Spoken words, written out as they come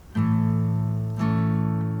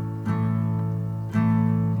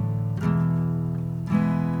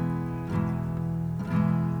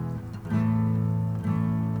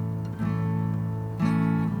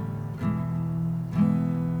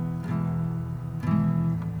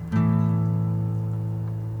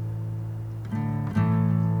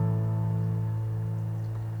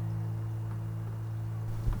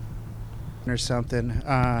or something.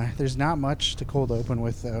 There's not much to cold open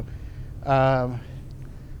with, though. So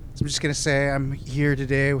I'm just going to say I'm here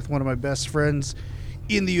today with one of my best friends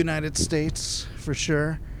in the United States, for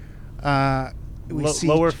sure.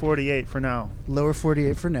 Lower 48 for now. Lower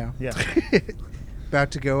 48 for now. Yeah.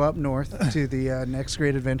 About to go up north to the next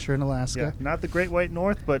great adventure in Alaska. Yeah. Not the Great White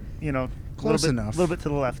North, but, Close enough. A little bit to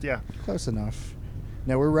the left, yeah. Close enough.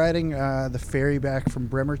 Now, we're riding the ferry back from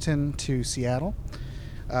Bremerton to Seattle.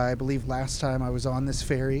 I believe last time I was on this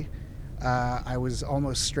ferry, I was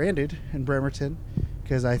almost stranded in Bremerton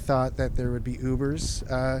because I thought that there would be Ubers.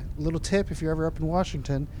 Little tip, if you're ever up in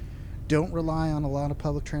Washington, don't rely on a lot of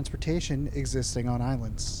public transportation existing on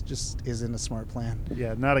islands. Just isn't a smart plan.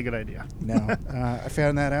 Yeah, not a good idea. No. I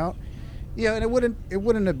found that out. Yeah, and it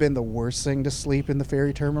wouldn't have been the worst thing to sleep in the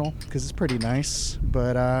ferry terminal because it's pretty nice,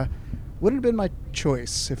 but wouldn't have been my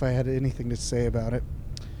choice if I had anything to say about it.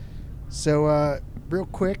 So, real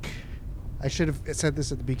quick, I should have said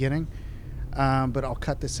this at the beginning, but I'll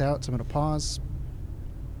cut this out, so I'm going to pause.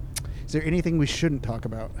 Is there anything we shouldn't talk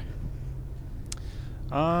about?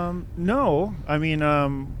 No. I mean,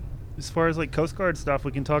 as far as like Coast Guard stuff,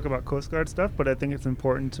 we can talk about Coast Guard stuff, but I think it's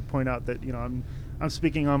important to point out that, I'm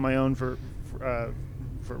speaking on my own for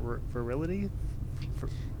virility.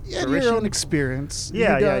 Yeah, your own experience.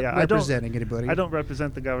 Yeah. You're not representing anybody. I don't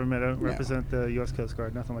represent the government. I don't represent the U.S. Coast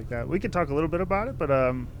Guard. Nothing like that. We could talk a little bit about it, but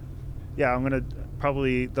there'll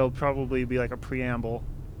probably be like a preamble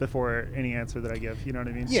before any answer that I give. You know what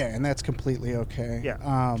I mean? Yeah, and that's completely okay.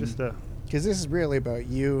 Yeah. Because this is really about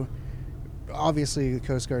you. Obviously, the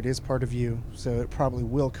Coast Guard is part of you, so it probably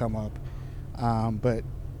will come up. But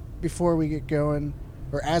before we get going,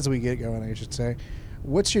 or as we get going, I should say,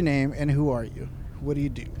 what's your name and who are you? What do you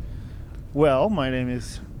do? Well, my name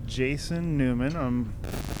is Jason Newman.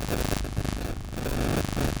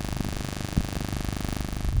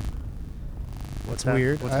 What's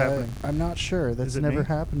weird? What's happening? I'm not sure. That's never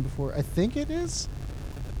happened before. I think it is.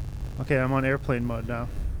 Okay, I'm on airplane mode now.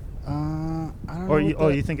 I don't know.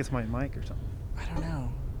 You think it's my mic or something? I don't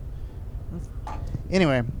know.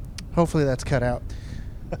 Anyway, hopefully that's cut out.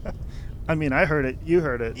 I mean, I heard it. You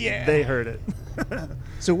heard it. Yeah. They heard it.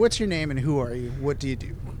 So what's your name and who are you? What do you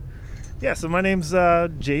do? Yeah, so my name's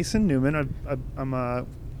Jason Newman. I'm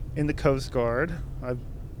in the Coast Guard. I'm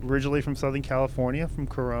originally from Southern California, from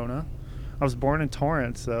Corona. I was born in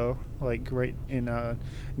Torrance, though, like right in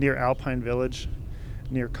near Alpine Village,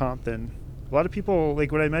 near Compton. A lot of people,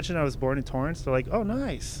 like when I mentioned I was born in Torrance, they're like, "Oh,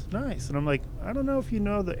 nice." And I'm like, I don't know if you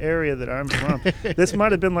know the area that I'm from. This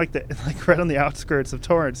might have been like right on the outskirts of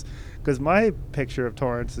Torrance, because my picture of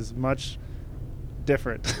Torrance is much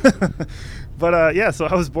different. But so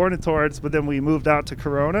I was born in Torrance, but then we moved out to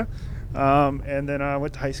Corona, and then I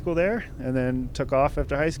went to high school there, and then took off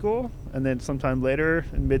after high school, and then sometime later,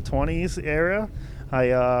 in mid-20s era,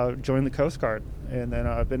 I joined the Coast Guard, and then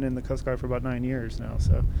I've been in the Coast Guard for about 9 years now.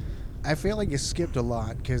 So I feel like you skipped a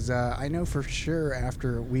lot because I know for sure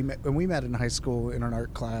after when we met in high school in an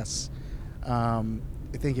art class, I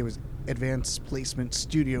think it was Advanced Placement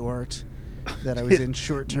Studio Art that I was in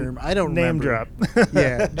short term. I don't name remember. drop.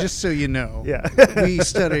 Yeah, just so you know. Yeah. We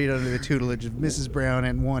studied under the tutelage of Mrs. Brown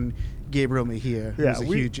and one Gabriel Mejia, who was a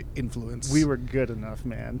huge influence. We were good enough,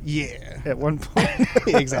 man. Yeah. At one point.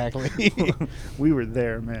 Exactly. We were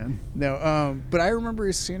there, man. No, but I remember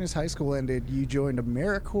as soon as high school ended, you joined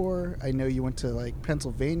AmeriCorps. I know you went to like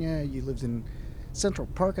Pennsylvania. You lived in Central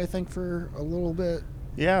Park, I think, for a little bit.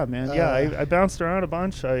 Yeah, man. I bounced around a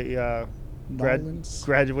bunch. I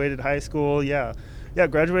graduated high school.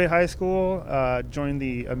 Graduated high school. Joined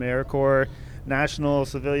the AmeriCorps, National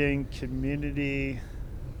Civilian Community,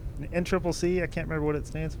 NCCC. I can't remember what it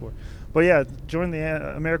stands for, but yeah, joined the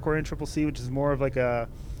AmeriCorps NCCC, which is more of like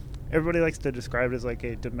everybody likes to describe it as like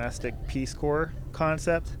a domestic Peace Corps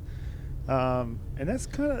concept, and that's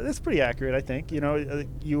pretty accurate, I think.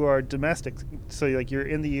 You are domestic, so you're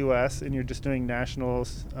in the U.S. and you're just doing national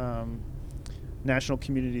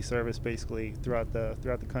community service basically throughout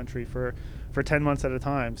the country for 10 months at a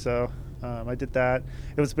time. So I did that.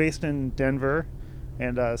 It was based in Denver,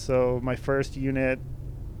 and so my first unit,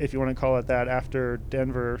 if you want to call it that, after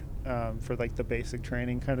Denver, for like the basic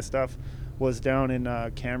training kind of stuff, was down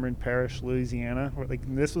in Cameron Parish, Louisiana.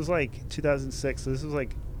 This was like 2006. So this was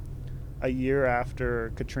like a year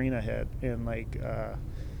after Katrina hit, and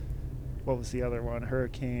what was the other one?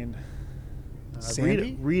 Hurricane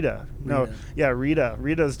Sandy? Rita. No, yeah, Rita.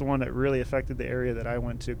 Rita is the one that really affected the area that I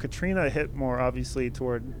went to. Katrina hit more obviously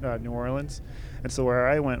toward New Orleans, and so where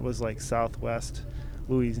I went was like southwest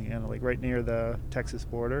Louisiana, like right near the Texas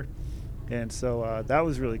border. And so that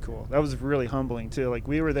was really cool. That was really humbling too. Like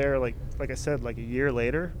we were there, like I said, like a year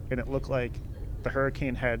later, and it looked like the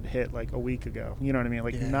hurricane had hit like a week ago. You know what I mean?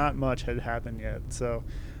 Like not much had happened yet. So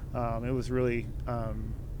it was really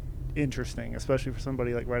interesting, especially for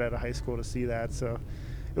somebody like right out of high school to see that. So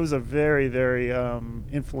it was a very, very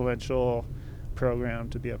influential program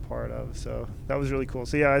to be a part of. So that was really cool.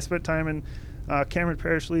 So yeah, I spent time in Cameron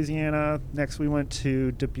Parish, Louisiana. Next we went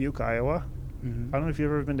to Dubuque, Iowa. I don't know if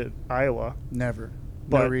you've ever been to Iowa. Never.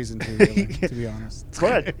 But no reason to, really, to be honest.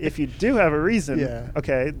 But if you do have a reason, Yeah.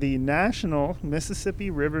 okay, the National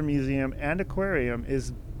Mississippi River Museum and Aquarium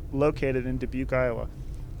is located in Dubuque, Iowa.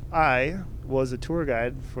 I was a tour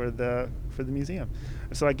guide for the museum,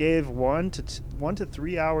 so I gave 1 to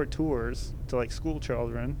 3 hour tours to like school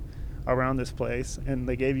children around this place, and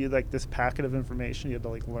they gave you like this packet of information you had to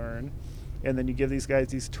like learn, and then you give these guys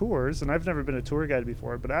these tours. And I've never been a tour guide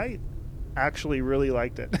before, but I actually really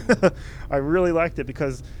liked it. I really liked it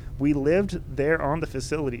because we lived there on the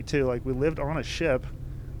facility too. Like we lived on a ship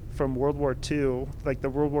from World War II, like the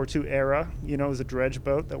World War II era. You know, it was a dredge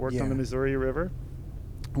boat that worked on the Missouri River.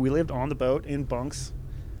 We lived on the boat in bunks,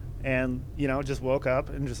 and you know, just woke up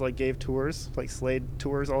and just like gave tours, like slayed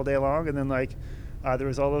tours all day long. And then like there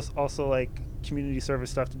was also like community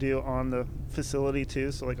service stuff to do on the facility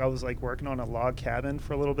too. So like I was like working on a log cabin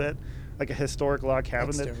for a little bit, like a historic log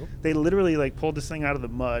cabin. That's dope. They literally like pulled this thing out of the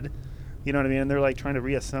mud, you know what I mean? And they're like trying to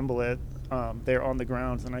reassemble it there on the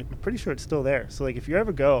grounds, and I'm pretty sure it's still there. So like if you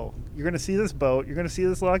ever go, you're gonna see this boat, you're gonna see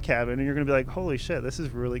this log cabin, and you're gonna be like, holy shit, this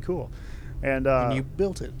is really cool. And you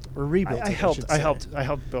built it or rebuilt it. I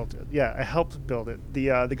helped build it. Yeah, I helped build it.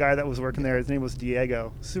 The guy that was working there, his name was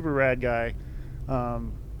Diego. Super rad guy,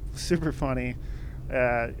 super funny.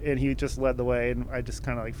 And he just led the way, and I just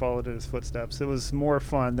kind of like followed in his footsteps. It was more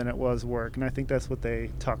fun than it was work, and I think that's what they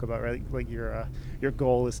talk about, right? Like your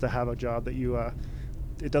goal is to have a job that you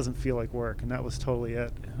it doesn't feel like work, and that was totally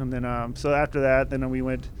it. And then so after that, then we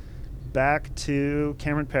went back to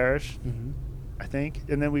Cameron Parish, I think,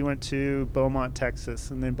 and then we went to Beaumont, Texas.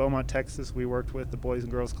 And then Beaumont, Texas, we worked with the Boys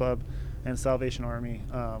and Girls Club and Salvation Army,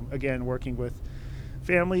 again working with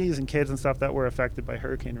families and kids and stuff that were affected by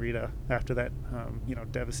Hurricane Rita after that,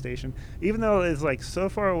 devastation. Even though it's like so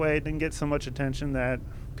far away, it didn't get so much attention that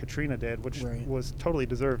Katrina did, which was totally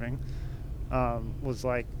deserving. Was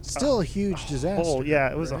like still a huge disaster.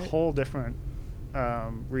 It was a whole different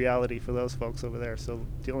reality for those folks over there. So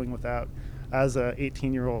dealing with that as a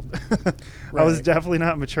 18-year-old, I was definitely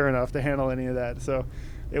not mature enough to handle any of that. So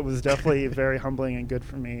it was definitely very humbling and good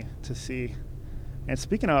for me to see. And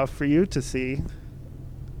speaking of, for you to see,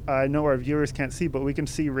 I know our viewers can't see, but we can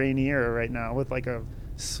see Rainier right now with like a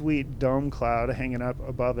sweet dome cloud hanging up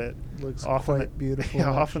above it. Looks off quite beautiful.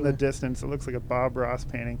 Yeah, off in the distance. It looks like a Bob Ross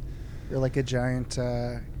painting. Or like a giant,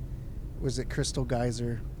 was it Crystal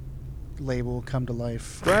Geyser label come to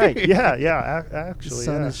life? Right, yeah, actually. The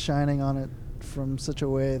sun is shining on it from such a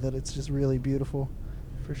way that it's just really beautiful.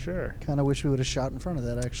 For sure. Kind of wish we would have shot in front of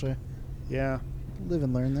that, actually. Yeah. Live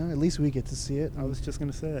and learn, though. At least we get to see it. I was just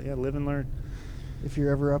going to say that. Yeah, live and learn. If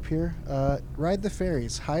you're ever up here, ride the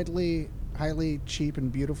ferries. Highly cheap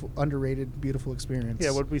and beautiful, underrated, beautiful experience.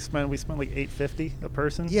 Yeah, what we spent? We spent like $8.50 a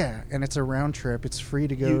person. Yeah, and it's a round trip. It's free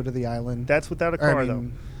to go to the island. That's without a car,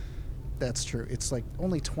 though. That's true. It's like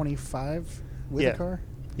only $25 with a car.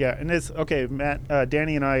 Yeah, and it's okay. Matt,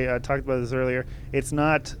 Danny, and I talked about this earlier. It's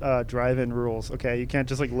not drive-in rules. Okay, you can't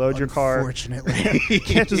just like load your car. Unfortunately, you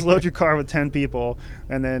can't just load your car with 10 people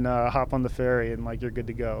and then hop on the ferry and like you're good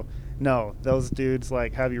to go. No, those dudes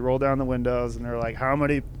like have you roll down the windows and they're like, how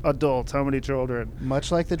many adults, how many children?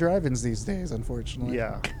 Much like the drive-ins these days, unfortunately.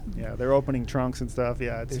 Yeah, they're opening trunks and stuff.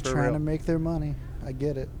 Yeah, they're trying to make their money. I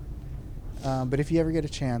get it. But if you ever get a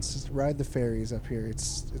chance, just ride the ferries up here.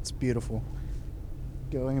 It's beautiful.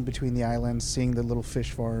 Going in between the islands, seeing the little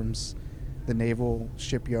fish farms, the naval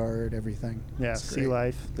shipyard, everything. Yeah, sea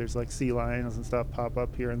life. There's like sea lions and stuff pop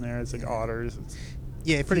up here and there. It's like otters.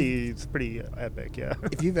 It's pretty epic. Yeah.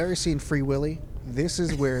 If you've ever seen Free Willy, this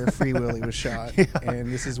is where Free Willy was shot,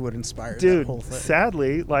 and this is what inspired that whole thing.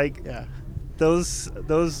 Sadly, like those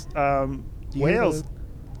whales.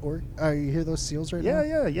 You hear those seals right now?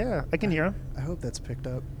 Yeah. I can hear them. I hope that's picked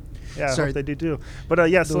up. Yeah, I hope they do too. But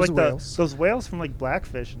so like whales. those whales from like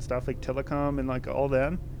Blackfish and stuff, like Tilikum and like all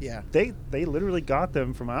them. Yeah. They literally got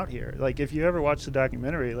them from out here. Like if you ever watch the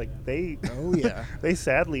documentary, like they they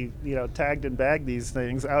sadly, tagged and bagged these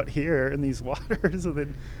things out here in these waters and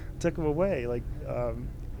then took them away. Like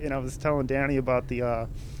I was telling Danny about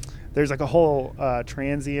there's like a whole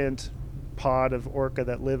transient pod of orca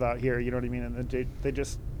that live out here, you know what I mean? And they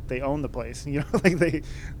just they own the place. You know, like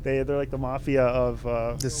they're like the mafia of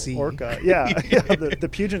The sea. Orca. Yeah, yeah. The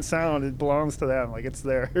Puget Sound, it belongs to them. Like it's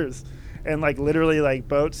theirs. And like literally, like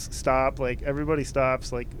boats stop. Like everybody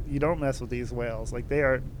stops. Like you don't mess with these whales. Like they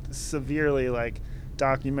are severely like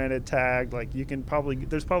documented, tagged. Like you can probably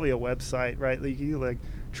there's probably a website, right? Like you like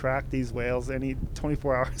track these whales any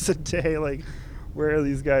 24 hours a day. Like where are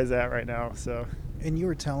these guys at right now? So. And you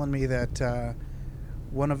were telling me that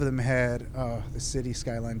one of them had the city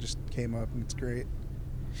skyline just came up, and it's great.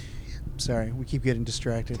 Sorry, we keep getting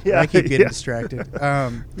distracted. Yeah, I keep getting yeah. distracted.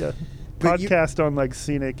 Yeah. But you- Podcast on like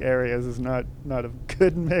scenic areas is not a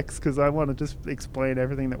good mix because I want to just explain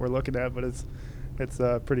everything that we're looking at, but it's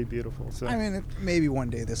pretty beautiful. So I mean, maybe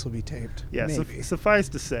one day this will be taped. yeah, maybe. suffice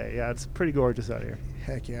to say, yeah, it's pretty gorgeous out here.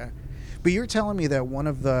 Heck yeah. But you were telling me that one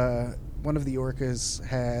of the orcas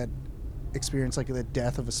had experienced like the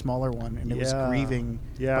death of a smaller one, and it was Yeah. grieving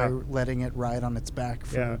Yeah. by letting it ride on its back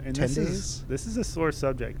for Yeah, and 10 this days. is a sore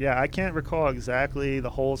subject. Yeah, I can't recall exactly the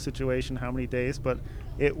whole situation, how many days, but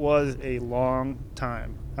it was a long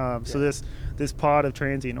time. So Yeah. this pod of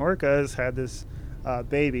transient orcas had this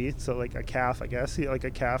baby, so like a calf, I guess, like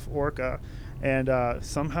a calf orca, and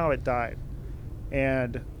somehow it died.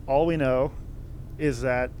 And all we know is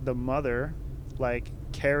that the mother like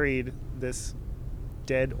carried this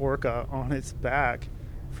dead orca on its back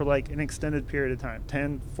for like an extended period of time,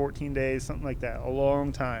 10, 14 days, something like that, a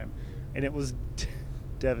long time. And it was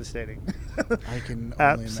devastating. I can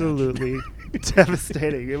only Absolutely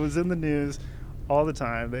devastating. It was in the news all the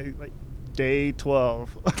time. They, like day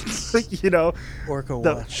 12, you know. Orca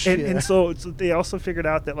watch. And, yeah. and so they also figured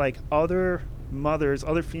out that like other mothers,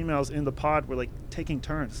 other females in the pod were like taking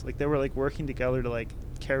turns. Like they were like working together to like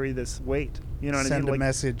carry this weight. You know what I Send mean? a Like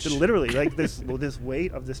message. literally like this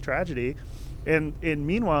weight of this tragedy. And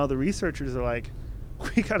meanwhile the researchers are like,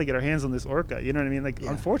 we got to get our hands on this orca. You know what I mean? Like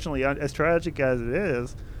Yeah. unfortunately, as tragic as it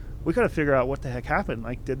is, we got to figure out what the heck happened.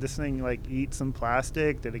 Like, did this thing like eat some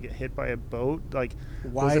plastic? Did it get hit by a boat? Like,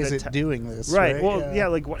 Why was is it doing this? Right. Right. Well, yeah.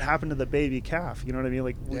 Like, what happened to the baby calf? You know what I mean?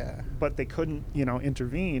 Like, Yeah. But they couldn't, you know,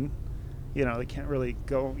 intervene. You know, they can't really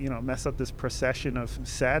go, you know, mess up this procession of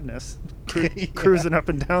sadness Yeah. cruising up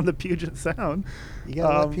and down the Puget Sound. You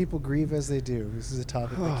gotta let people grieve as they do. This is a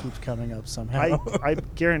topic that keeps coming up somehow. I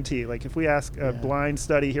guarantee, like, if we ask a Yeah. blind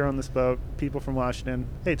study here on this boat, people from Washington,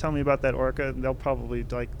 hey, tell me about that orca, they'll probably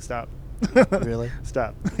like stop. Really?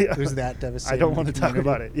 Stop. Yeah. It was that devastating. I don't want to to talk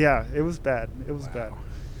about it. Yeah, it was bad. It was bad. Wow.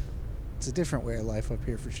 It's a different way of life up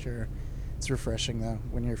here for sure. It's refreshing though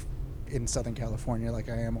when you're in Southern California, like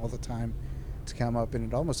I am all the time, to come up, and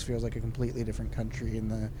it almost feels like a completely different country,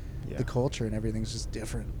 and the culture and everything's just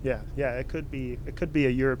different. Yeah, it could be a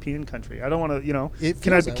European country. I don't want to, you know. It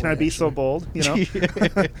Can I feels be, that can I way, be so actually. bold? You know,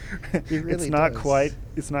 It really it's not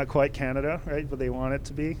does. quite Canada, right? But they want it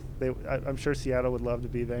to be. I'm sure Seattle would love to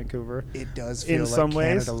be Vancouver. It does feel In like some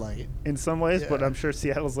ways, Canada light. In some ways, but Yeah. I'm sure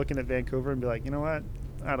Seattle's looking at Vancouver and be like, you know what?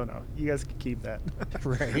 I don't know. You guys can keep that.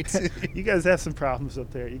 Right. You guys have some problems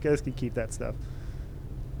up there. You guys can keep that stuff.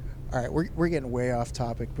 All right, we're getting way off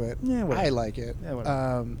topic, but Yeah, whatever. I like it. Yeah,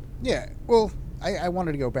 whatever. Yeah, well, I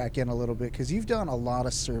wanted to go back in a little bit because you've done a lot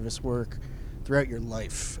of service work throughout your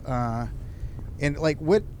life, and like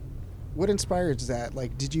what inspires that?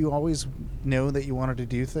 Like, did you always know that you wanted to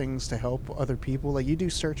do things to help other people? Like, you do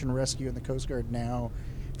search and rescue in the Coast Guard now.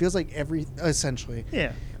 Feels like essentially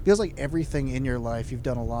Yeah. feels like everything in your life you've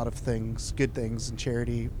done a lot of things, good things, and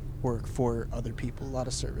charity work for other people, a lot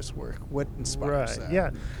of service work. What inspires that? Yeah.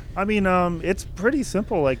 I mean, it's pretty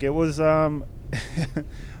simple. Like, it was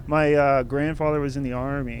my grandfather was in the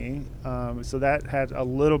Army, so that had a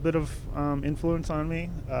little bit of influence on me.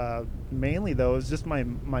 Mainly, though, it was just my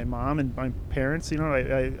mom and my parents. You know,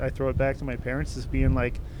 I throw it back to my parents as being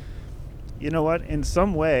like, you know what, in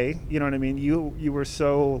some way, you know what I mean, you were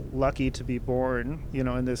so lucky to be born, you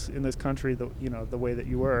know, in this country, the way that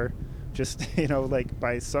you were, just, you know, like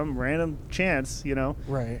by some random chance, you know,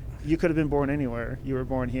 Right. you could have been born anywhere. You were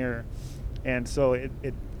born here. And so it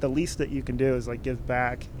the least that you can do is like give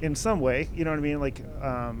back in some way, you know what I mean? Like,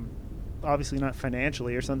 obviously not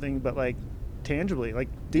financially or something, but like tangibly, like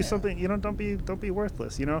do Yeah. something, you know, don't be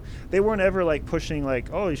worthless, you know. They weren't ever like pushing like,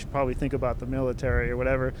 oh, you should probably think about the military or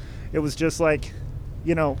whatever. It was just like,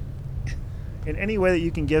 you know, in any way that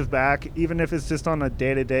you can give back, even if it's just on a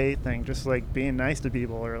day-to-day thing, just like being nice to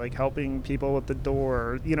people or like helping people at the door,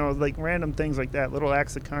 or, you know, like random things like that, little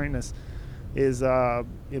acts of kindness is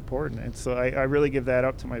important. And so I really give that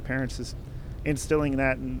up to my parents, just instilling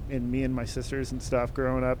that in me and my sisters and stuff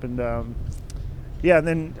growing up. And yeah, and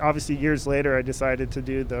then obviously years later I decided to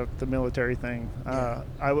do the military thing. Yeah.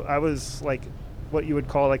 I was like what you would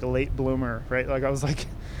call like a late bloomer, right? Like I was like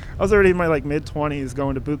I was already in my like mid-20s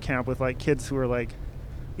going to boot camp with like kids who were like,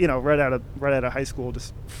 you know, right out of high school,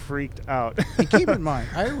 just freaked out. And keep in mind,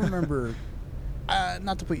 I remember,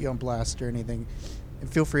 not to put you on blast or anything, and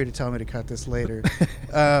feel free to tell me to cut this later.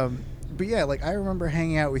 But yeah, like I remember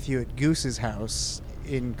hanging out with you at Goose's house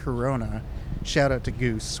in Corona. Shout out to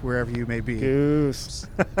Goose, wherever you may be. Goose.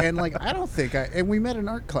 And like I don't think and we met in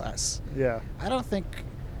art class. Yeah. I don't think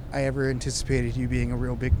I ever anticipated you being a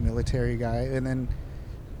real big military guy. And then,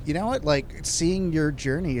 you know what? Like seeing your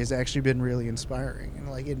journey has actually been really inspiring,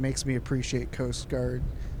 and like it makes me appreciate Coast Guard,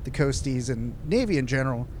 the Coasties, and Navy in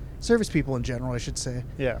general, service people in general, I should say.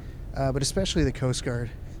 Yeah. But especially the Coast Guard.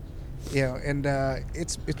 You know, and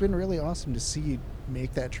it's been really awesome to see you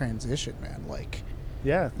make that transition, man. Like,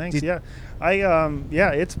 yeah, thanks. It's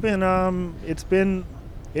been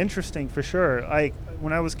interesting for sure.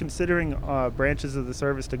 When I was considering branches of the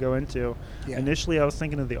service to go into, initially I was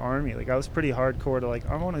thinking of the Army. Like I was pretty hardcore to like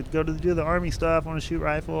I want to go to do the Army stuff. I want to shoot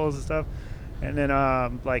rifles and stuff. And then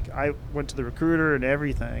like I went to the recruiter and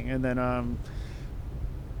everything. And then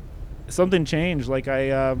something changed. Like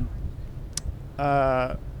a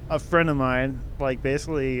friend of mine like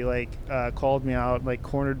basically like called me out, like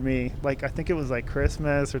cornered me, like I think it was like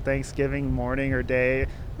Christmas or Thanksgiving morning or day.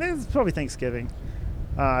 It was probably Thanksgiving.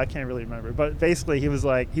 I can't really remember, but basically he was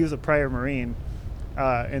a prior Marine,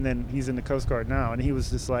 and then he's in the Coast Guard now, and he was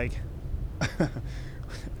just like,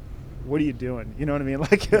 what are you doing? You know what I mean?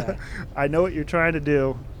 Like, yeah. I know what you're trying to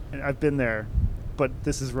do, and I've been there, but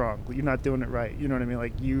this is wrong. You're not doing it right. You know what I mean?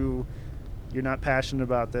 Like you're not passionate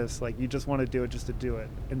about this. Like you just want to do it just to do it,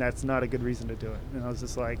 and that's not a good reason to do it. And I was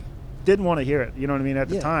just like, didn't want to hear it. You know what I mean? At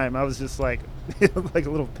the time, I was just like, like a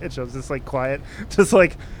little bitch. I was just like quiet, just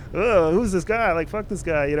like, oh, who's this guy? Like, fuck this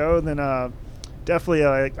guy, you know? And then definitely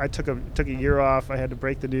I took a year off. I had to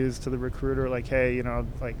break the news to the recruiter, like, hey, you know,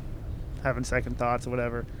 like having second thoughts or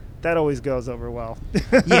whatever. That always goes over well.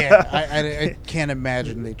 Yeah, I can't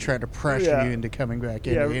imagine they try to pressure you into coming back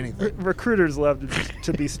into anything. Recruiters love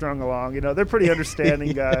to be strung along. You know, they're pretty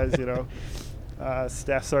understanding guys, you know.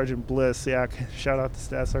 Staff Sergeant Bliss, shout out to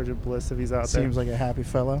Staff Sergeant Bliss if he's out there. Seems like a happy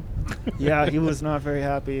fellow. Yeah, he was not very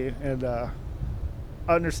happy, and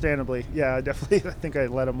understandably, I think I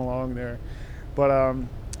led him along there. But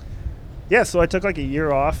so I took like a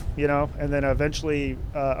year off, you know, and then eventually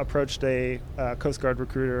approached a Coast Guard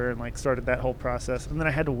recruiter and like started that whole process. And then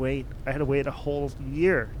I had to wait a whole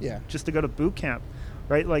year just to go to boot camp,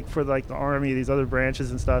 right? Like for like the Army, these other branches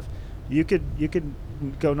and stuff, you could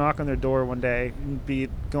go knock on their door one day and be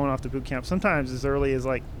going off to boot camp sometimes as early as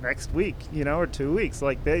like next week, you know, or 2 weeks.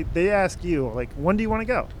 Like they ask you like, when do you want to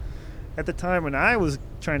go? At the time when I was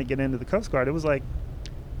trying to get into the Coast Guard, it was like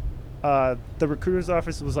the recruiter's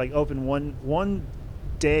office was like open one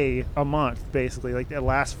day a month, basically, like the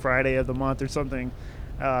last Friday of the month or something.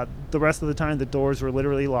 The rest of the time the doors were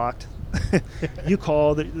literally locked. You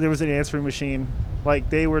called, there was an answering machine. Like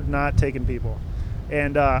they were not taking people.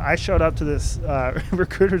 And I showed up to this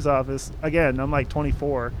recruiter's office. Again, I'm like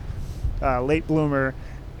 24, late bloomer.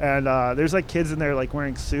 And there's like kids in there like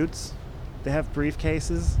wearing suits. They have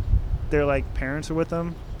briefcases. Their like parents are with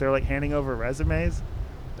them. They're like handing over resumes.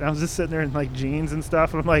 And I was just sitting there in like jeans and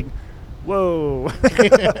stuff. And I'm like, whoa,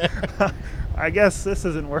 I guess this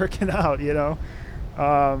isn't working out, you know?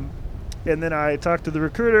 And then I talked to the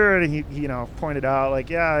recruiter and he you know, pointed out like,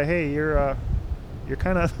 yeah, hey, you're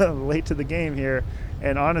kind of late to the game here,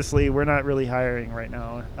 and honestly, we're not really hiring right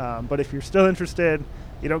now. But if you're still interested,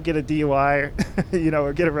 you don't get a DUI, you know,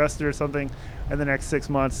 or get arrested or something in the next 6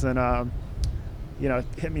 months, then you know,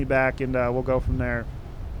 hit me back and we'll go from there.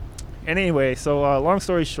 And anyway, so long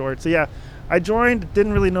story short, so I joined,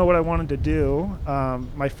 didn't really know what I wanted to do.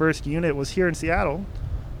 My first unit was here in Seattle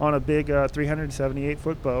on a big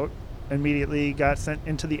 378-foot boat. Immediately got sent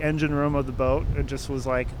into the engine room of the boat and just was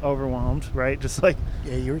like overwhelmed, right? Just like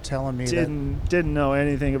you were telling me didn't know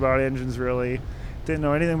anything about engines really, didn't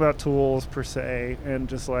know anything about tools per se, and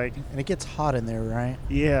just like, and it gets hot in there, right?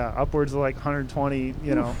 Yeah, upwards of like 120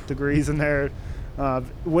 degrees in there.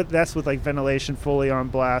 That's with like ventilation fully on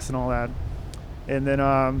blast and all that. And then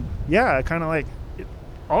I kind of like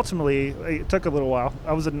ultimately it took a little while.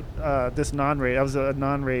 I was this non-rate. I was a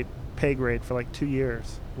non-rate pay grade for like 2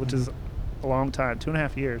 years, which is a long time,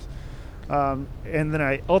 2.5 years. And then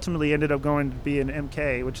I ultimately ended up going to be an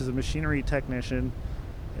MK, which is a machinery technician.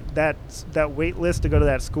 That wait list to go to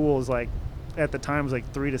that school is like, at the time, was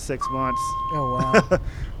like 3 to 6 months. Oh, wow.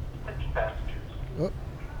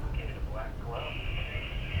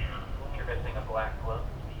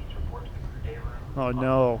 Oh,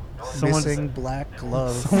 no. Missing black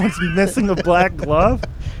glove. Someone's missing a black glove?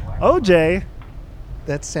 OJ.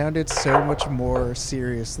 That sounded so much more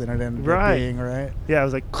serious than it ended Right. up being, right? Yeah, I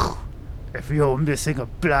was like, if you're missing a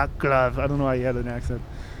black glove. I don't know why you had an accent.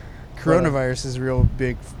 Coronavirus is real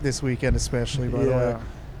big this weekend, especially, by the way.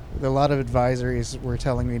 Yeah. A lot of advisories were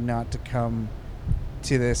telling me not to come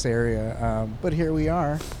to this area, but here we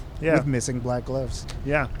are Yeah. with missing black gloves.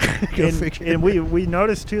 Yeah. Go and figure. and we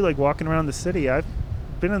noticed too, like walking around the city. I've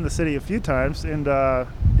been in the city a few times, and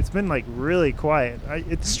it's been like really quiet.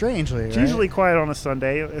 It's Strangely, It's right? usually quiet on a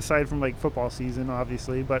Sunday, aside from like football season,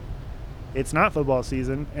 obviously, but it's not football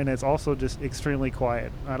season, and it's also just extremely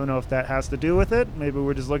quiet. I don't know if that has to do with it. Maybe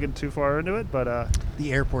we're just looking too far into it, but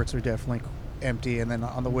The airports are definitely empty, and then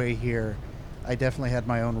on the way here, I definitely had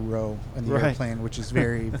my own row in the Right. airplane, which is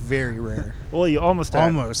very, very rare. well, you almost had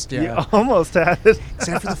Almost, it. yeah. You almost had it.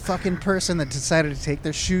 Except for the fucking person that decided to take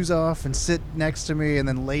their shoes off and sit next to me and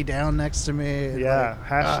then lay down next to me. and Yeah,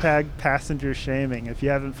 like, hashtag passenger shaming. If you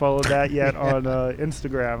haven't followed that yet on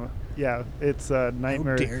Instagram, yeah, it's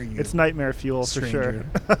nightmare. dare you, It's nightmare fuel stranger.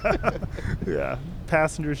 for sure. Yeah,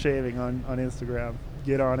 passenger shaming on Instagram.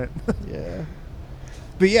 Get on it. yeah.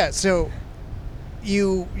 But yeah, so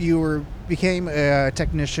you became a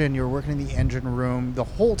technician. You were working in the engine room the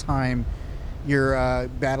whole time. You're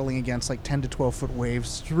battling against like 10 to 12 foot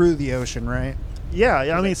waves through the ocean, right? Yeah,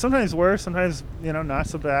 I mean, sometimes worse, sometimes not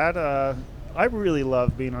so bad. I really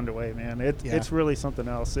love being underway, man. Yeah. It's really something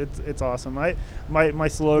else. It's awesome. My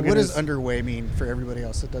slogan. What does is, underway mean for everybody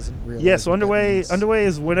else that doesn't realize? Yeah, so what that means? underway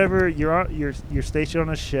is whenever you're stationed on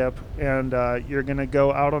a ship and you're gonna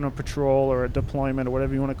go out on a patrol or a deployment or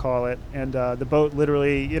whatever you want to call it, and the boat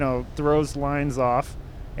literally throws lines off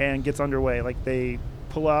and gets underway. Like they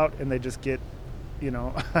pull out and they just get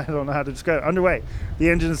I don't know how to describe it. Underway.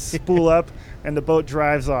 The engines spool up and the boat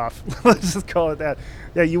drives off. Let's just call it that.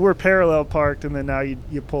 Yeah, you were parallel parked, and then now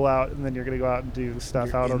you pull out, and then you're going to go out and do stuff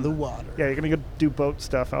You're out in on the water. Yeah, you're going to go do boat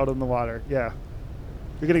stuff out on the water. Yeah.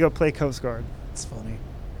 You're going to go play Coast Guard. It's funny.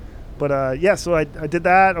 But yeah, so I did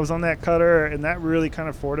that. I was on that cutter, and that really kind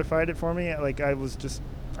of fortified it for me. Like I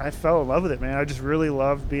fell in love with it, man. I just really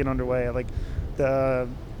loved being underway. Like the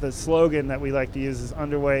slogan that we like to use is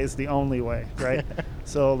underway is the only way, right?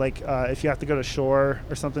 So like if you have to go to shore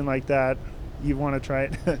or something like that, you want to try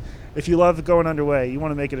it. If you love going underway, you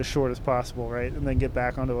want to make it as short as possible, right? And then get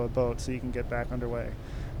back onto a boat so you can get back underway.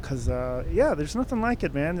 Because, yeah, there's nothing like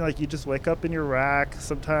it, man. Like, you just wake up in your rack.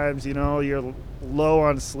 Sometimes, you're low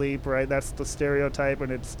on sleep, right? That's the stereotype,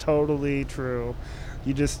 and it's totally true.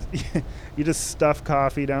 You just stuff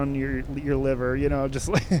coffee down your liver,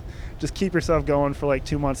 just keep yourself going for, like,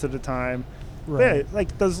 2 months at a time. Right. Yeah,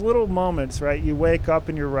 like, those little moments, right? You wake up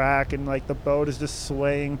in your rack, and, like, the boat is just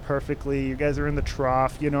swaying perfectly. You guys are in the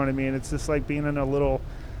trough, you know what I mean? It's just like being in a little,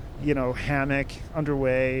 hammock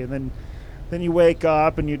underway, and then you wake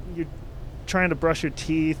up and you're trying to brush your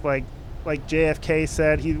teeth, like JFK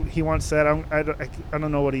said. He once said, I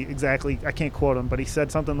don't know what he exactly, I can't quote him, but he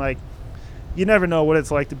said something like, you never know what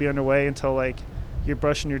it's like to be underway until like you're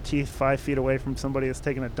brushing your teeth 5 feet away from somebody that's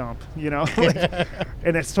taking a dump, Like,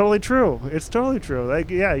 and it's totally true. It's totally true.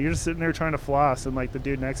 Like, yeah, you're just sitting there trying to floss, and like the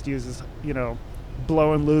dude next to you is,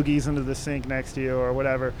 blowing loogies into the sink next to you or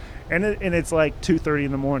whatever, and it's like 2:30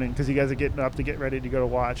 in the morning because you guys are getting up to get ready to go to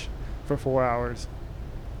watch for 4 hours,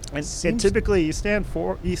 and typically you stand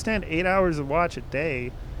 8 hours of watch a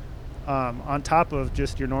day, on top of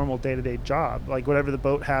just your normal day-to-day job, like whatever the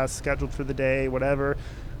boat has scheduled for the day, whatever.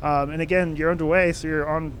 And again, you're underway, so you're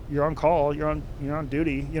on call, you're on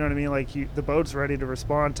duty. You know what I mean? Like the boat's ready to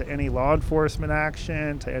respond to any law enforcement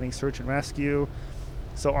action, to any search and rescue.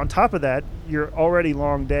 So on top of that, your already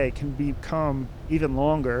long day can become even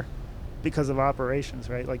longer because of operations,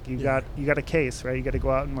 right? Like you got a case, right? You got to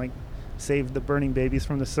go out and like save the burning babies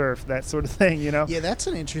from the surf, that sort of thing, Yeah, that's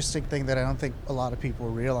an interesting thing that I don't think a lot of people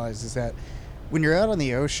realize is that when you're out on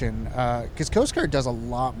the ocean, because Coast Guard does a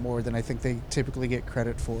lot more than I think they typically get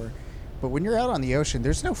credit for, but when you're out on the ocean,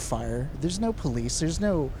 there's no fire, there's no police, there's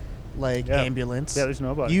no ambulance. Yeah, there's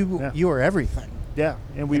nobody. You are everything. Yeah,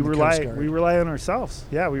 and we rely on ourselves.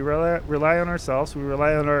 Yeah, we rely on ourselves. We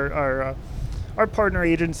rely on our partner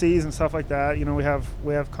agencies and stuff like that.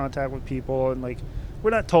 We have contact with people, and like we're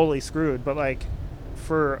not totally screwed, but like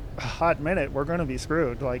for a hot minute we're going to be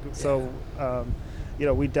screwed. Like so,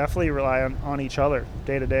 we definitely rely on each other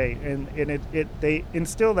day to day, and they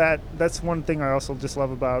instill that. That's one thing I also just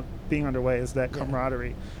love about being underway is that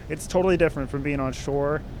camaraderie. It's totally different from being on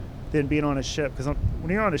shore than being on a ship, because when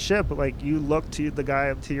you're on a ship, like you look to the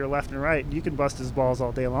guy to your left and right, and you can bust his balls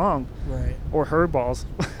all day long, right? Or her balls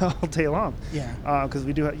all day long. Yeah. Because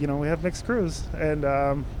we do, we have mixed crews, and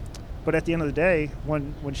but at the end of the day,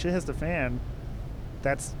 when shit hits the fan,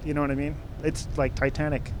 that's, you know what I mean? It's like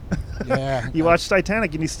Titanic. Yeah. You watch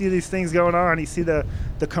Titanic and you see these things going on. You see the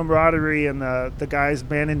camaraderie and the guys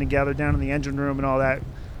banding together down in the engine room and all that.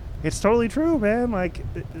 It's totally true, man. Like,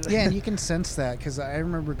 Yeah, and you can sense that because I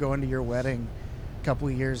remember going to your wedding a couple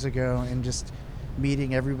of years ago and just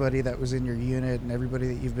meeting everybody that was in your unit and everybody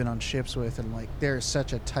that you've been on ships with, and like there's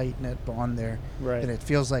such a tight knit bond there, Right. and it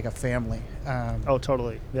feels like a family. Oh,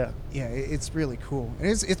 totally. Yeah. Yeah, it's really cool. And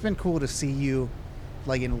it's been cool to see you,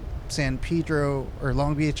 like in San Pedro or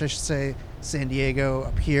Long Beach, I should say, San Diego,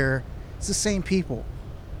 up here. It's the same people.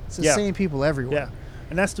 It's the Yeah. same people everywhere. Yeah.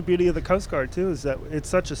 And that's the beauty of the Coast Guard too, is that it's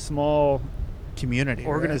such a small Community, right?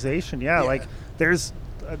 organization. Yeah. Like there's,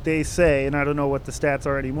 they say, and I don't know what the stats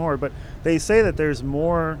are anymore, but they say that there's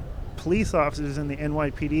more police officers in the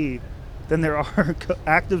NYPD than there are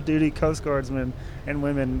active duty Coast Guardsmen and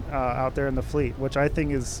women out there in the fleet, which I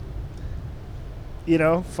think is, you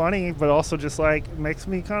know, funny, but also just like makes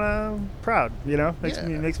me kind of proud, you know, Yeah.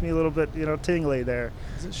 makes me a little bit, you know, tingly there.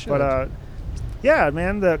 As it should. But yeah,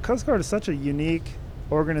 man, the Coast Guard is such a unique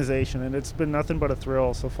organization, and it's been nothing but a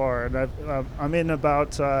thrill so far. And I'm in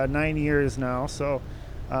about 9 years now, so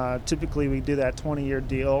typically we do that 20-year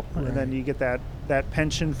deal, Right. and then you get that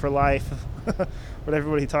pension for life, what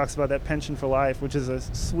everybody talks about, that pension for life, which is a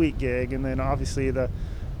sweet gig. And then obviously the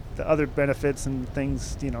other benefits and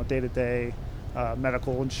things, you know, day to day,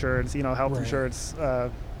 medical insurance, you know, health Right. insurance,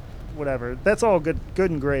 whatever. That's all good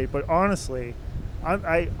and great. But honestly,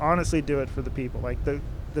 I honestly do it for the people, like the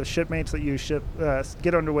shipmates that you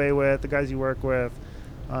get underway with, the guys you work with,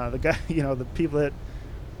 the guy, you know, the people that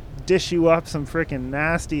dish you up some freaking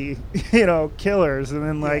nasty, you know, killers, and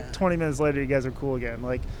then like Yeah. 20 minutes later you guys are cool again.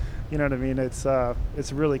 Like, you know what I mean?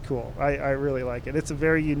 It's really cool. I really like it. It's a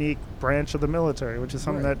very unique branch of the military, which is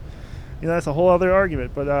something Right. that, you know, that's a whole other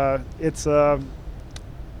argument. But it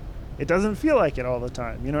doesn't feel like it all the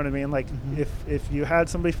time. You know what I mean? Like Mhm. if you had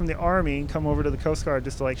somebody from the Army come over to the Coast Guard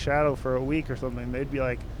just to like shadow for a week or something, they'd be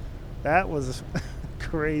like, that was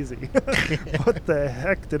crazy. What the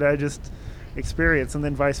heck did I just experience? And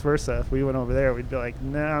then vice versa. If we went over there, we'd be like,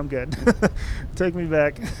 nah, I'm good. Take me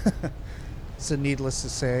back. So needless to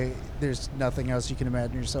say, there's nothing else you can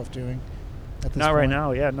imagine yourself doing at this Not right point?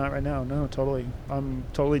 now. Yeah, not right now. No, totally. I'm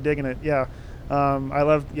totally digging it. Yeah. I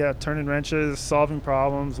love, turning wrenches, solving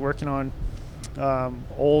problems, working on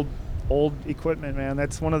old equipment, man.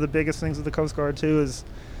 That's one of the biggest things with the Coast Guard too, is,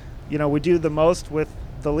 you know, we do the most with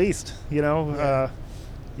the least, you know. Yeah.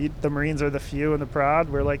 The Marines are the few and the proud.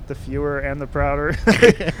 We're like the fewer and the prouder,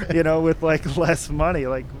 you know, with like less money.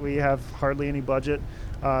 Like we have hardly any budget.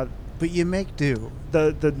 But you make do.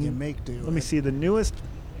 You make do. Let me see. The newest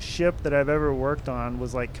ship that I've ever worked on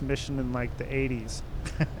was like commissioned in like the 80s.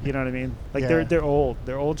 You know what I mean? Like Yeah. they're old.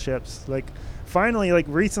 They're old ships. Like finally, like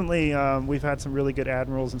recently, we've had some really good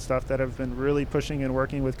admirals and stuff that have been really pushing and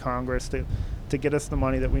working with Congress to get us the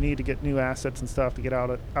money that we need to get new assets and stuff to get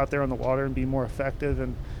out there on the water and be more effective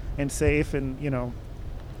and safe and, you know,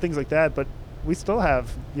 things like that. But we still have,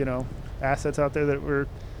 you know, assets out there that we're,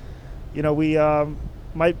 you know, we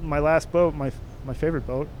my last boat, my favorite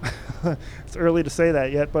boat, it's early to say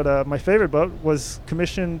that yet, but my favorite boat was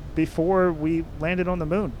commissioned before we landed on the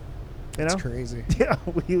moon. You know? That's crazy. Yeah,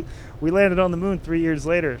 we landed on the moon 3 years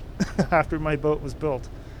later after my boat was built.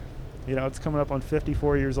 You know, it's coming up on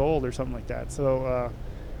 54 years old or something like that. So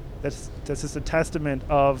that's just a testament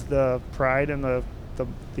of the pride and the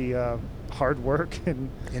hard work and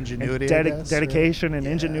Ingenuity, and I guess, dedication right? and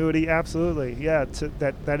Yeah. ingenuity. Absolutely, yeah.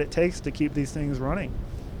 That it takes to keep these things running.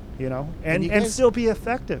 You know, And and you guys- still be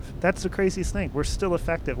effective. That's the craziest thing. We're still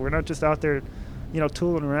effective. We're not just out there, you know,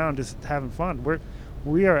 tooling around just having fun.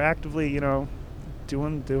 We are actively, you know,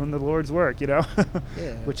 doing the Lord's work, you know.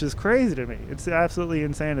 Yeah. Which is crazy to me. It's absolutely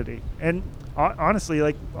insanity. And honestly,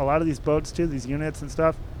 like a lot of these boats too, these units and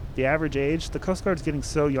stuff, the average age, the Coast Guard's getting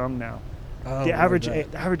so young now. Oh, The Lord, average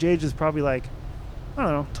that- the average age is probably like, I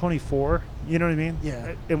don't know, 24. You know what I mean?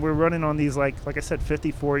 Yeah. And we're running on these like I said,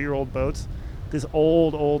 54-year-old boats, this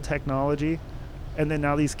old technology, and then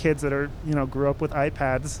now these kids that are, you know, grew up with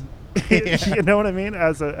iPads. Yeah. You know what I mean?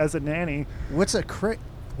 As a nanny. What's a crank?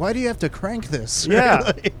 Why do you have to crank this? Yeah,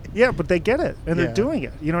 Like- yeah, but they get it and Yeah. they're doing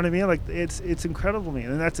it. You know what I mean? Like it's incredible to me,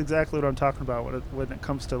 and that's exactly what I'm talking about when it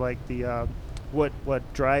comes to like the what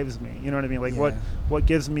drives me. You know what I mean? Like Yeah. what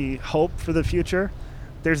gives me hope for the future.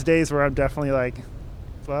 There's days where I'm definitely like,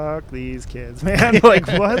 fuck these kids, man. Like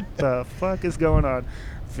what the fuck is going on?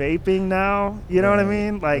 Vaping now, you know what I Right,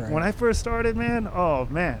 mean? Like when right. I first started, man, oh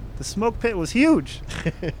man, the smoke pit was huge.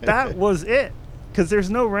 That was it. Because there's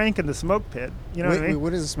no rank in the smoke pit. You know what I mean?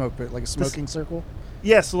 What is a smoke pit? Like a smoking circle?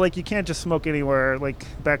 Yeah, so like you can't just smoke anywhere. Like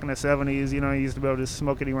back in the 70s, you used to be able to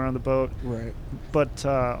smoke anywhere on the boat. Right. But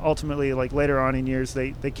ultimately, like later on in years,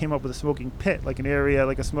 they came up with a smoking pit, like an area,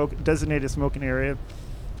 like a designated smoking area.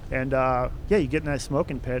 And yeah, you get in that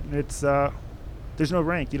smoking pit, and it's there's no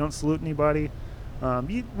rank. You don't salute anybody,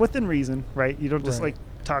 within reason, right? You don't just Right.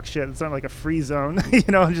 like talk shit. It's not like a free zone,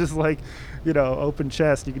 just like open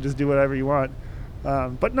chest. You can just do whatever you want.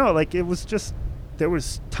 But no, like it was just there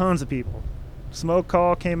was tons of people. Smoke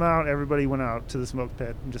call came out, everybody went out to the smoke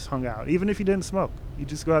pit and just hung out. Even if you didn't smoke, you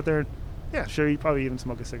just go out there and, yeah, sure, you probably even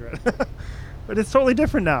smoke a cigarette. But it's totally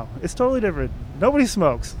different now. It's totally different. Nobody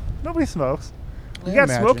smokes. Nobody smokes. You I got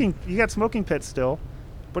imagine. smoking pits still,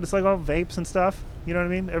 but it's like all vapes and stuff. You know what I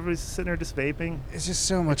mean? Everybody's sitting there just vaping. It's just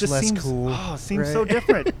so It much just less seems, cool. Oh, it seems right? so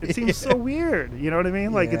different. It seems so Yeah. weird. You know what I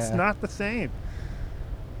mean? Like it's Yeah. not the same.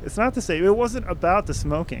 It's not the same. It wasn't about the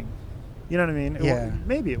smoking. You know what I mean? Yeah.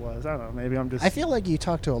 Maybe it was. I don't know. Maybe I'm just. I feel like you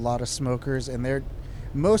talk to a lot of smokers, and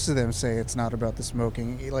most of them say it's not about the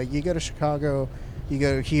smoking. Like you go to Chicago, you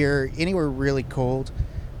go here, anywhere really cold.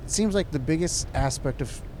 It seems like the biggest aspect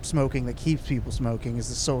of smoking that keeps people smoking is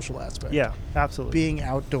the social aspect. Yeah, absolutely. Being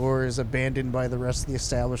outdoors, abandoned by the rest of the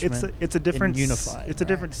establishment. It's a different and unified. It's a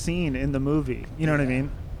different scene in the movie. You know what I Yeah.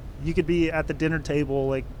 mean? You could be at the dinner table,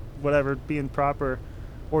 like whatever, being proper,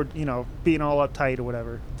 or being all uptight or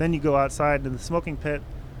whatever. Then you go outside into the smoking pit,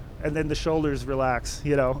 and then the shoulders relax,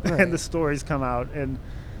 Right. and the stories come out, and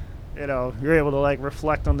you're able to like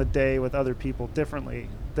reflect on the day with other people differently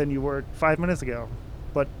than you were 5 minutes ago.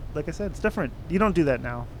 But like I said, it's different. You don't do that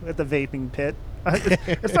now at the vaping pit.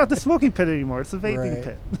 It's not the smoking pit anymore. It's the vaping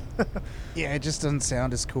Right. pit. Yeah, it just doesn't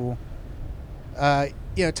sound as cool.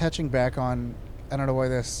 Touching back on, I don't know why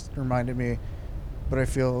this reminded me, but I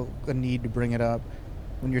feel a need to bring it up.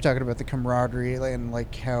 When you're talking about the camaraderie and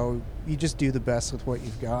like how you just do the best with what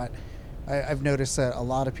you've got, I've noticed that a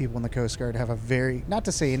lot of people in the Coast Guard have a very, not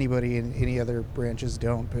to say anybody in any other branches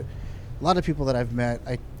don't, but a lot of people that I've met,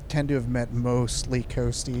 I tend to have met mostly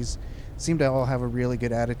coasties, seem to all have a really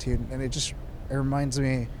good attitude, and it reminds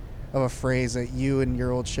me of a phrase that you and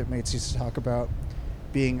your old shipmates used to talk about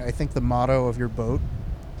being, I think, the motto of your boat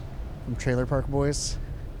from Trailer Park Boys.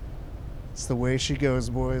 It's the way she goes,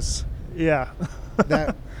 boys. Yeah.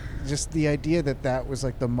 That just the idea that was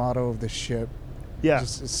like the motto of the ship. Yeah.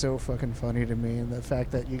 Just is so fucking funny to me, and the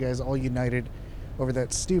fact that you guys all united over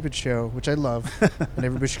that stupid show, which I love, and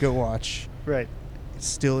everybody should go watch. Right. It's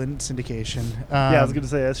still in syndication. Yeah, I was going to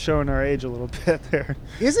say, that's showing our age a little bit there.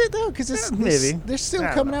 Is it though? Because maybe. they're still I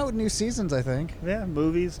don't coming know. out with new seasons, I think. Yeah,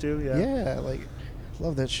 movies too, yeah. Yeah, like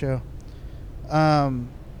love that show. I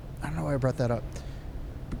don't know why I brought that up.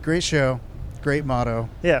 But great show, great motto.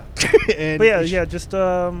 Yeah. And But you sh-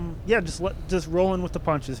 just rolling with the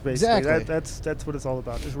punches, basically. Exactly. That's what it's all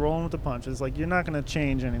about. Just rolling with the punches. Like, you're not going to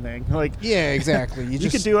change anything. Like, yeah, exactly. you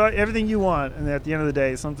could do everything you want, and at the end of the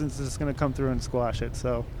day, something's just going to come through and squash it.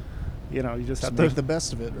 So, you just just have make to the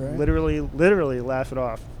best of it, right? literally laugh it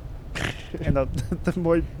off. And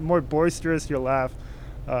the more boisterous you laugh,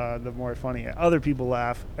 the more funny other people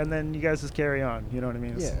laugh, and then you guys just carry on. You know what I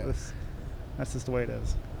mean? Yeah. That's just the way it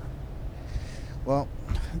is. Well,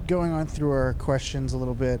 going on through our questions a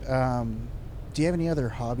little bit, do you have any other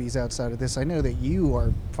hobbies outside of this? I know that you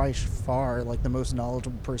are by far like the most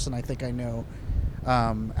knowledgeable person I think I know,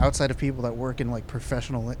 outside of people that work in like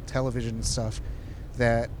professional television and stuff,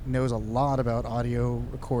 that knows a lot about audio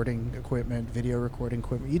recording equipment, video recording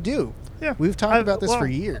equipment. You do. Yeah, We've talked about this for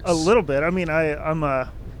years. A little bit. I mean, I'm a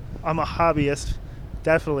hobbyist,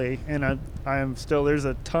 definitely, and I am still. There's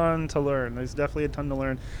a ton to learn. There's definitely a ton to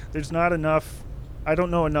learn. There's not enough. I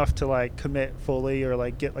don't know enough to like commit fully or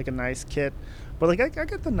like get like a nice kit, but like I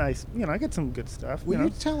get the nice. I get some good stuff. Were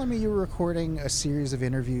you telling me you were recording a series of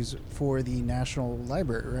interviews for the National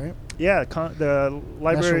Library, right? Yeah, the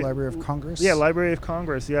library. National Library of Congress? Yeah, Library of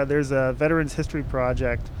Congress. Yeah, there's a Veterans History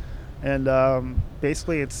Project, and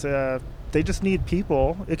basically it's they just need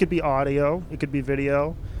people. It could be audio, it could be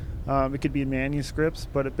video, it could be manuscripts,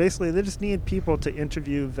 but basically they just need people to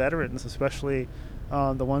interview veterans, especially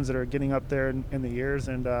the ones that are getting up there in the years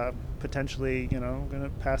and potentially going to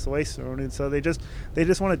pass away soon. And so they just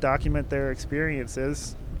want to document their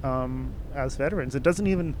experiences as veterans. It doesn't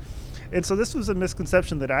even. And so this was a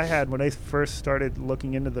misconception that I had when I first started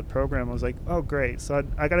looking into the program. I was like, oh, great. So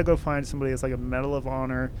I got to go find somebody that's like a Medal of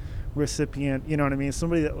Honor recipient, you know what I mean?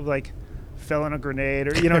 Somebody that like fell in a grenade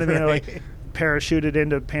or, you know what I mean? Or, like parachuted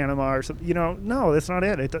into Panama or something. No, that's not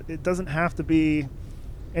it. It doesn't have to be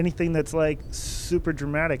anything that's like super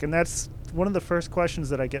dramatic. And that's one of the first questions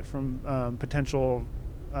that I get from potential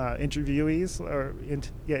interviewees,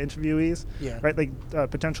 Yeah. right? Like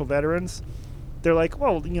potential veterans. they're like,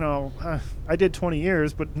 well, I did 20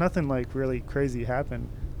 years, but nothing like really crazy happened.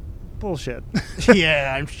 Bullshit.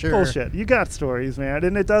 Yeah, I'm sure. Bullshit. You got stories, man,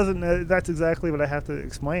 and it doesn't. That's exactly what I have to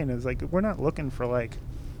explain. Is like we're not looking for like,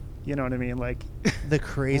 you know what I mean, like The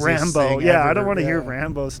craziest Rambo. thing Yeah, I ever. don't want to hear Yeah.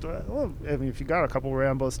 Rambo stories. Well, I mean, if you got a couple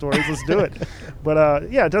Rambo stories, let's do it. But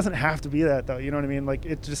yeah, it doesn't have to be that though. You know what I mean? Like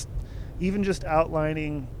it just, even just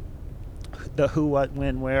outlining the who, what,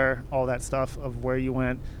 when, where, all that stuff of where you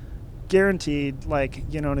went, guaranteed. Like,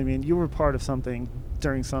 you know what I mean? You were part of something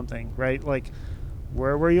during something, right? Like,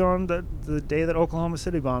 where were you on the day that Oklahoma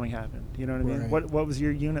City bombing happened? You know what I mean? Right. What was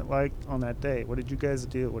your unit like on that day? What did you guys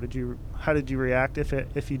do? How did you react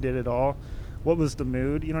if you did at all? What was the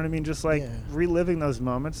mood? You know what I mean? Just like Yeah. reliving those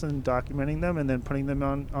moments and documenting them and then putting them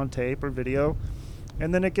on tape or video.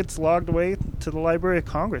 And then it gets logged away to the Library of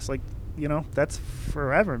Congress. Like, that's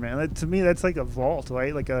forever, man. To me, that's like a vault,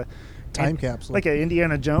 right? Like a Time capsule. like a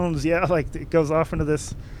Indiana Jones. Yeah, like it goes off into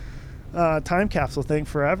this time capsule thing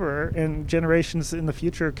forever, and generations in the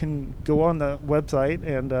future can go on the website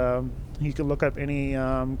and you can look up any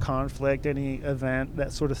conflict, any event,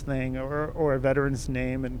 that sort of thing, or a veteran's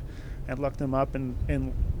name and look them up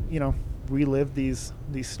and relive these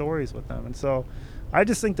stories with them. And so I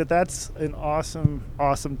just think that that's an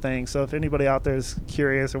awesome thing. So if anybody out there is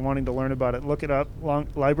curious or wanting to learn about it, look it up.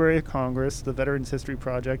 Library of Congress, the Veterans History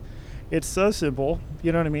Project. It's so simple,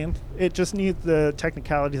 you know what I mean? It just needs the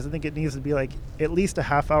technicalities. I think it needs to be like at least a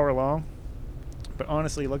half hour long. But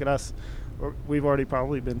honestly, look at us. We've already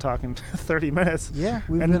probably been talking 30 minutes. Yeah,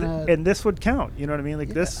 we've and been and this would count, you know what I mean? Like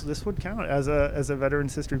Yeah. this would count as a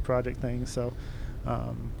Veterans History Project thing. So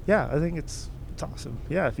yeah, I think it's awesome.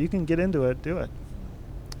 Yeah, if you can get into it, do it.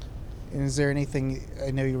 And is there anything,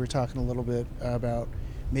 I know you were talking a little bit about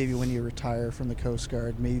maybe when you retire from the Coast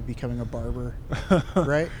Guard, maybe becoming a barber,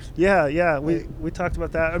 right? Yeah. Like- We talked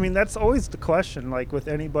about that. I mean, that's always the question, like with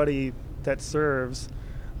anybody that serves.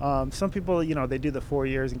 Some people, they do the 4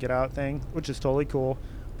 years and get out thing, which is totally cool.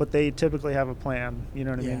 But they typically have a plan, you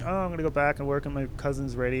know what I mean? Yeah. Oh, I'm going to go back and work in my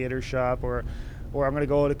cousin's radiator shop, or I'm going to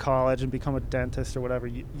go to college and become a dentist or whatever.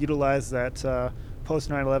 Utilize that post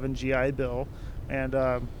 9/11 GI Bill and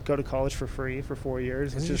go to college for free for 4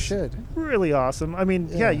 years. As It's you just should. really awesome. I mean,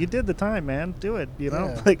 Yeah. you did the time, man. Do it.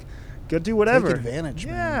 Yeah. Like go do whatever. Take advantage,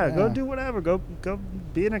 Yeah, man. go Yeah. do whatever. Go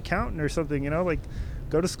be an accountant or something. Like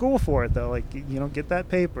go to school for it though. Like get that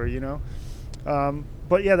paper.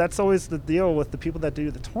 But yeah, that's always the deal with the people that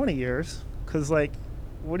do the 20 years. Because like,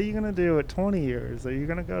 what are you gonna do at 20 years? Are you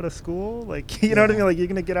gonna go to school? Like you know what I Yeah. mean? Like you're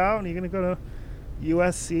gonna get out and you're gonna go to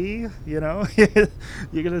USC.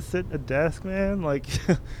 You're gonna sit at a desk, man. Like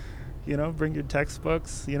bring your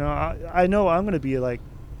textbooks. I know I'm gonna be like,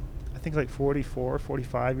 I think like 44,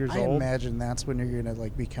 45 years I old. imagine that's when you're going to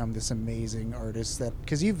like become this amazing artist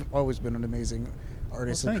because you've always been an amazing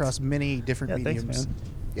artist Well, thanks. across many different Yeah, thanks, mediums. man.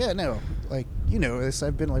 Yeah, no, like this.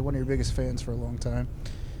 I've been like one of your biggest fans for a long time.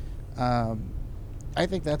 I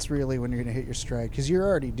think that's really when you're going to hit your stride because you're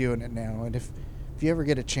already doing it now. And if you ever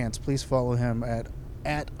get a chance, please follow him at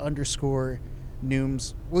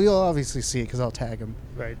 _Nooms. Well, you'll obviously see it because I'll tag him.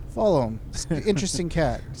 Right. Follow him. Interesting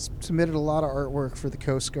cat. Submitted a lot of artwork for the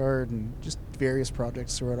Coast Guard and just various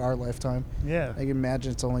projects throughout our lifetime. Yeah. I can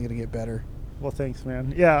imagine it's only going to get better. Well, thanks,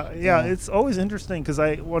 man. Yeah. Yeah. It's always interesting because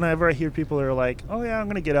whenever I hear people are like, "Oh yeah, I'm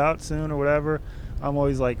gonna get out soon" or whatever, I'm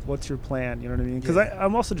always like, "What's your plan?" You know what I mean? Because Yeah.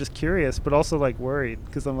 I'm also just curious, but also like worried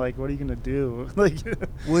because I'm like, "What are you gonna do?" Like,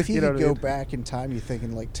 Well, if you know could what I go mean? back in time, you think,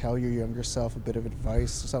 and like tell your younger self a bit of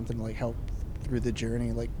advice, something to, like help through the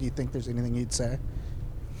journey. Like, do you think there's anything you'd say?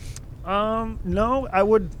 No, I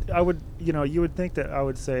would. You would think that I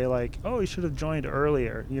would say like, "Oh, you should have joined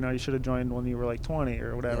earlier." You should have joined when you were like 20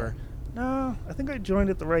 or whatever. No, I think I joined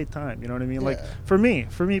at the right time. You know what I mean? Like Yeah. for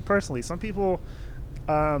me personally, some people.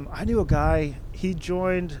 I knew a guy. He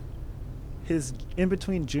joined his in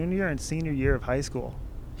between junior and senior year of high school.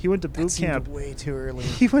 He went to That boot seemed camp. way too early.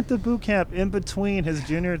 He went to boot camp in between his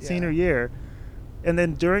junior and Yeah. senior year, and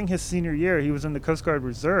then during his senior year, he was in the Coast Guard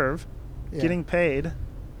Reserve, Yeah. getting paid.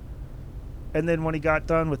 And then when he got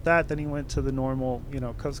done with that, then he went to the normal,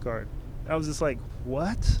 Coast Guard. I was just like,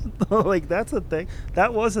 what? Like that's a thing.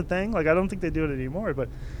 That was a thing. Like I don't think they do it anymore, but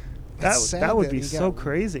It's sad that would that be he so got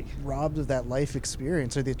crazy. robbed of that life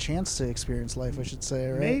experience or the chance to experience life, I should say.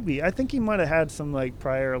 Right? Maybe I think he might have had some like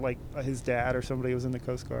prior, like his dad or somebody was in the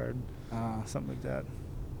Coast Guard, something like that.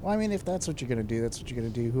 Well, I mean, if that's what you're gonna do, that's what you're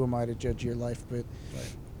gonna do. Who am I to judge your life? But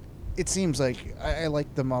Right. it seems like I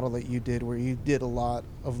like the model that you did, where you did a lot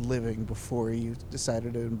of living before you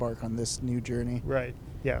decided to embark on this new journey. Right.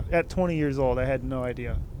 Yeah, at 20 years old, I had no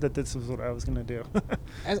idea that this was what I was going to do.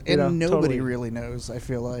 And nobody totally. really knows, I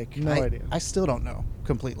feel like. No idea. I still don't know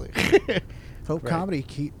completely. Hope Right. comedy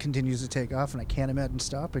continues to take off, and I can't imagine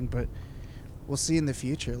stopping, but we'll see in the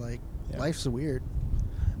future. Like, Yeah. life's weird.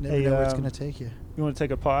 Never Hey, know where it's going to take you. You want to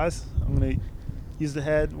take a pause? I'm going to use the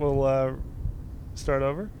head. We'll start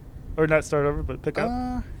over. Or not start over, but pick up.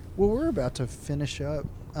 Well, we're about to finish up.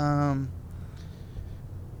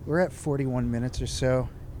 We're at 41 minutes or so.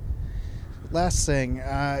 Last thing,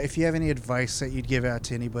 if you have any advice that you'd give out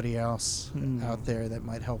to anybody else out there that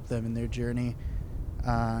might help them in their journey,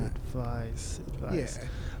 Advice. yeah, it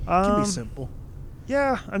can be simple.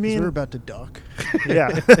 Yeah, I 'Cause mean, we're about to dock.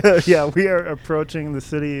 yeah, yeah, we are approaching. The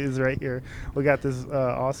city is right here. We got this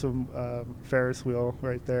awesome Ferris wheel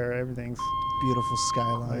right there. Everything's Beautiful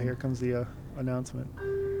skyline. here comes the announcement.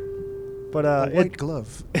 But A white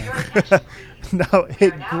glove. no,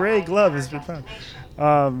 gray glove has been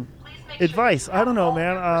found. Advice, I don't know,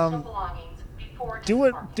 man. Do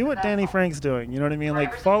what Danny Frank's doing. You know what I mean?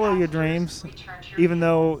 Like, follow your dreams, even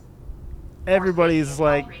though everybody's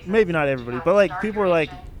like, maybe not everybody, but like people are like,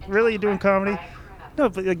 really, you doing comedy? No,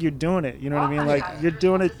 but like, you're doing it. You know what I mean? Like, you're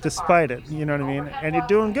doing it despite it. You know what I mean? And you're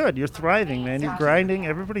doing good. You're thriving, man. You're grinding.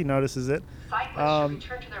 Everybody notices it. And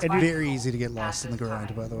It's very easy to get lost in the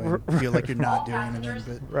grind, by the way. Feel like you're not doing anything,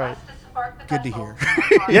 but right. good to hear.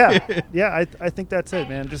 Yeah. I think that's it,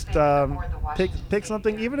 man. Just pick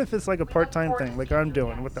something, even if it's like a part-time thing, like I'm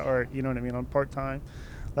doing with the art. You know what I mean? On part-time,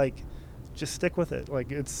 like, just stick with it. Like,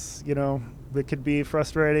 it's, it could be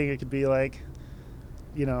frustrating. It could be like,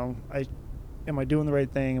 am I doing the right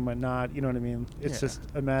thing? Am I not? You know what I mean? It's just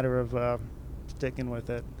a matter of sticking with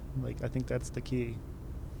it. Like, I think that's the key.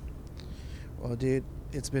 Well, dude,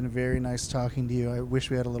 it's been very nice talking to you. I wish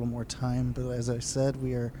we had a little more time, but as I said,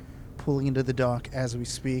 we are pulling into the dock as we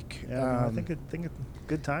speak. Yeah, I think it's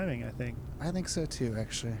good timing. I think so too,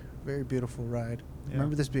 actually. Very beautiful ride. Yeah. I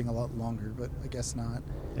remember this being a lot longer, but I guess not.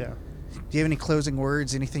 Yeah. Do you have any closing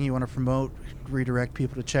words? Anything you want to promote? Redirect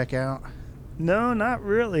people to check out? No, not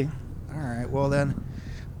really. All right. Well, then,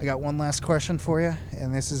 I got one last question for you,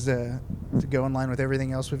 and this is to go in line with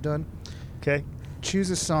everything else we've done. Okay.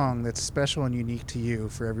 Choose a song that's special and unique to you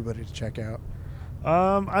for everybody to check out.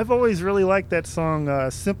 I've always really liked that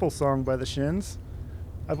song, Simple Song by the Shins.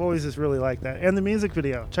 I've always just really liked that. And the music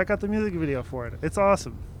video. Check out the music video for it. It's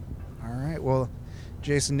awesome. All right. Well,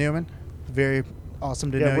 Jason Newman, very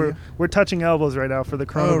awesome to know you. We're touching elbows right now for the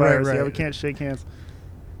coronavirus. right. Yeah, we can't shake hands.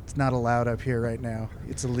 It's not allowed up here right now.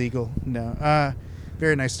 It's illegal. No.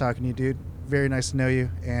 Very nice talking to you, dude. Very nice to know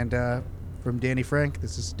you. And from Danny Frank,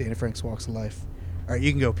 this is Danny Frank's Walks of Life. All right,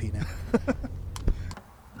 you can go pee now.